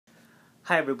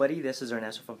Hi everybody, this is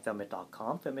Ernesto from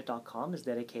Filmit.com. Filmit.com is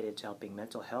dedicated to helping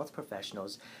mental health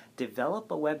professionals develop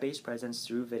a web-based presence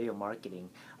through video marketing.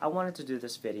 I wanted to do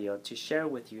this video to share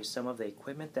with you some of the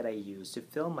equipment that I use to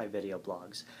film my video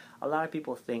blogs. A lot of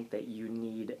people think that you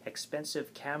need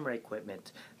expensive camera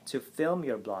equipment to film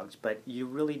your blogs, but you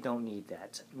really don't need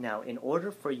that. Now, in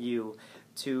order for you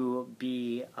to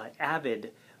be an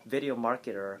avid video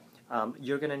marketer,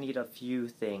 you're going to need a few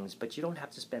things, but you don't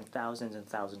have to spend thousands and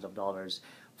thousands of dollars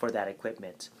for that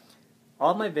equipment.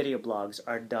 All my video blogs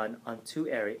are done on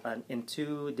in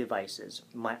two devices.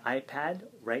 My iPad,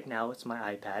 right now it's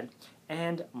my iPad,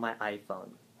 and my iPhone.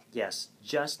 Yes,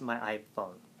 just my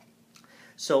iPhone.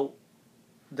 So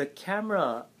the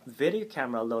video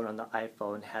camera alone on the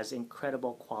iPhone has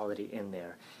incredible quality in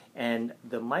there, and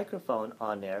the microphone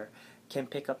on there can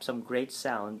pick up some great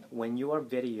sound when you're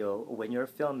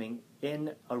filming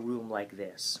in a room like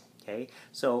this. Okay,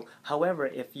 so however,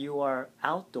 if you are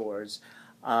outdoors,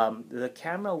 the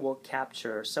camera will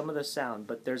capture some of the sound,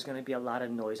 but there's going to be a lot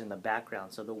of noise in the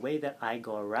background. So the way that I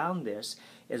go around this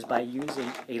is by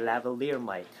using a lavalier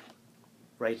mic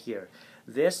right here.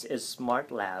 This is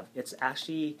SmartLav. It's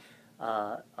actually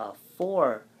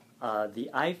for the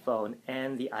iPhone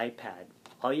and the iPad.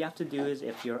 All you have to do is,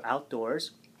 if you're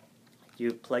outdoors,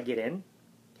 you plug it in,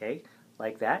 okay,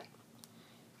 like that.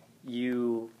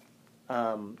 You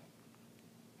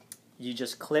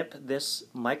just clip this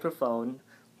microphone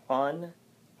on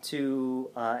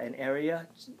to an area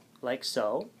like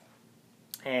so,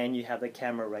 and you have the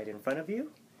camera right in front of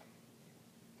you.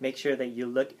 Make sure that you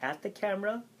look at the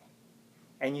camera,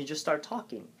 and you just start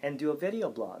talking and do a video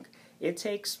blog. It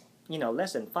takes,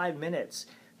 less than 5 minutes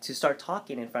to start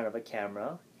talking in front of a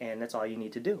camera, and that's all you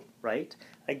need to do, right?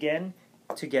 Again,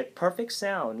 to get perfect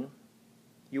sound,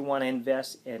 you want to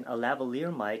invest in a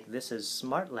lavalier mic. This is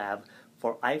SmartLav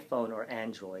for iPhone or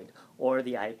Android or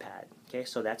the iPad. Okay,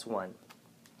 so that's one.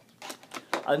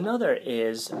 Another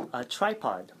is a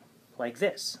tripod like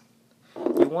this.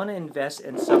 You want to invest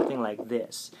in something like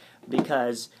this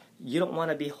because you don't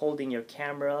want to be holding your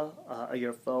camera or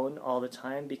your phone all the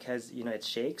time because it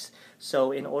shakes.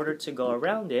 So in order to go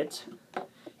around it,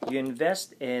 you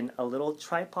invest in a little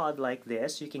tripod like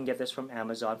this. You can get this from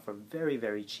Amazon for very,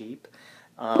 very cheap.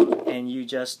 And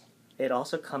it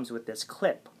also comes with this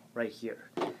clip right here.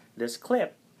 This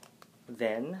clip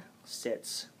then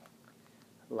sits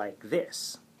like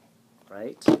this,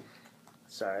 right?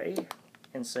 Sorry.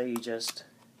 And so you just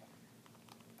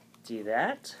do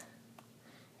that,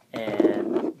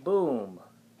 and boom.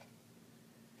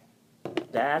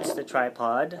 That's the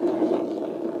tripod.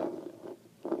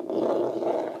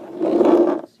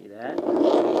 See that?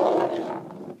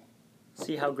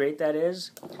 See how great that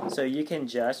is? So you can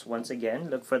just, once again,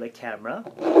 look for the camera.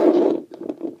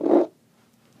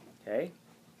 Okay,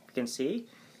 you can see,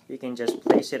 you can just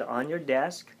place it on your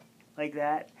desk like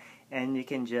that, and you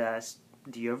can just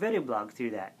do your video blog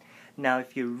through that. Now,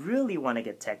 if you really want to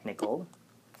get technical,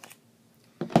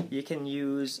 you can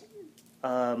use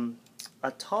a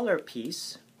taller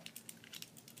piece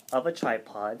of a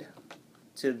tripod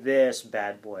to this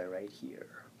bad boy right here.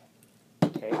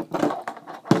 Okay,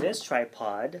 this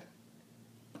tripod,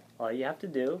 all you have to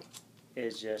do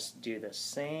is just do the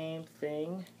same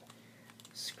thing.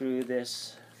 Screw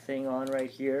this thing on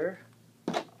right here.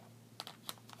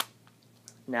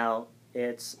 Now,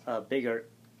 it's a bigger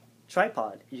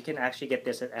tripod. You can actually get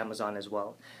this at Amazon as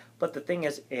well. But the thing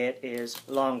is, it is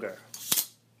longer.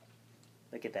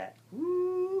 Look at that.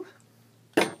 Woo!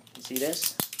 You see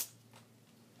this?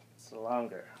 It's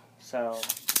longer. So,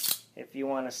 if you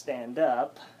want to stand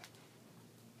up,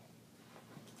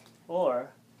 or,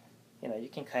 you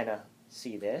can kind of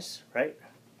see this, right?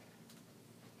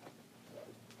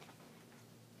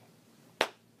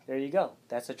 There you go.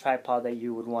 That's a tripod that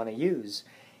you would want to use.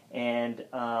 And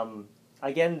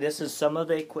again, these are some of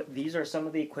the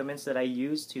equipments that I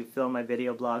use to film my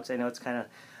video blogs. I know it's kind of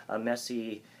a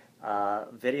messy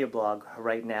video blog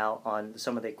right now on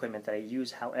some of the equipment that I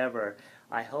use. However,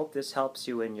 I hope this helps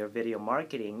you in your video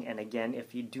marketing. And again,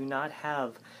 if you do not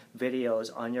have videos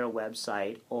on your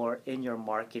website or in your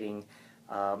marketing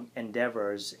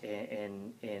endeavors,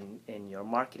 in your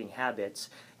marketing habits,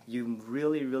 you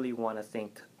really, really want to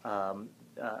think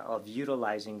of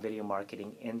utilizing video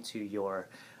marketing into your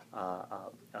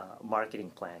marketing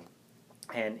plan.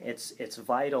 And it's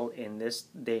vital in this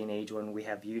day and age when we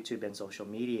have YouTube and social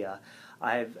media.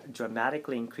 I've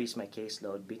dramatically increased my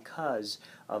caseload because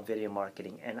of video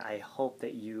marketing, and I hope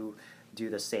that you do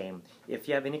the same. If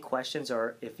you have any questions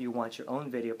or if you want your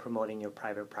own video promoting your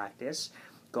private practice,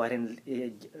 go ahead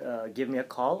and give me a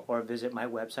call or visit my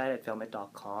website at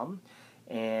Filmit.com.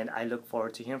 and I look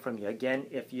forward to hearing from you. Again,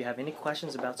 if you have any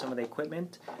questions about some of the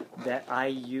equipment that I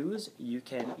use, you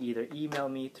can either email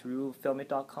me through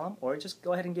filmit.com or just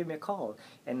go ahead and give me a call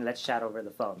and let's chat over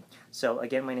the phone. So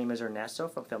again, my name is Ernesto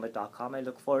from filmit.com. I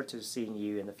look forward to seeing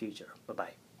you in the future.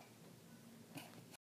 Bye-bye.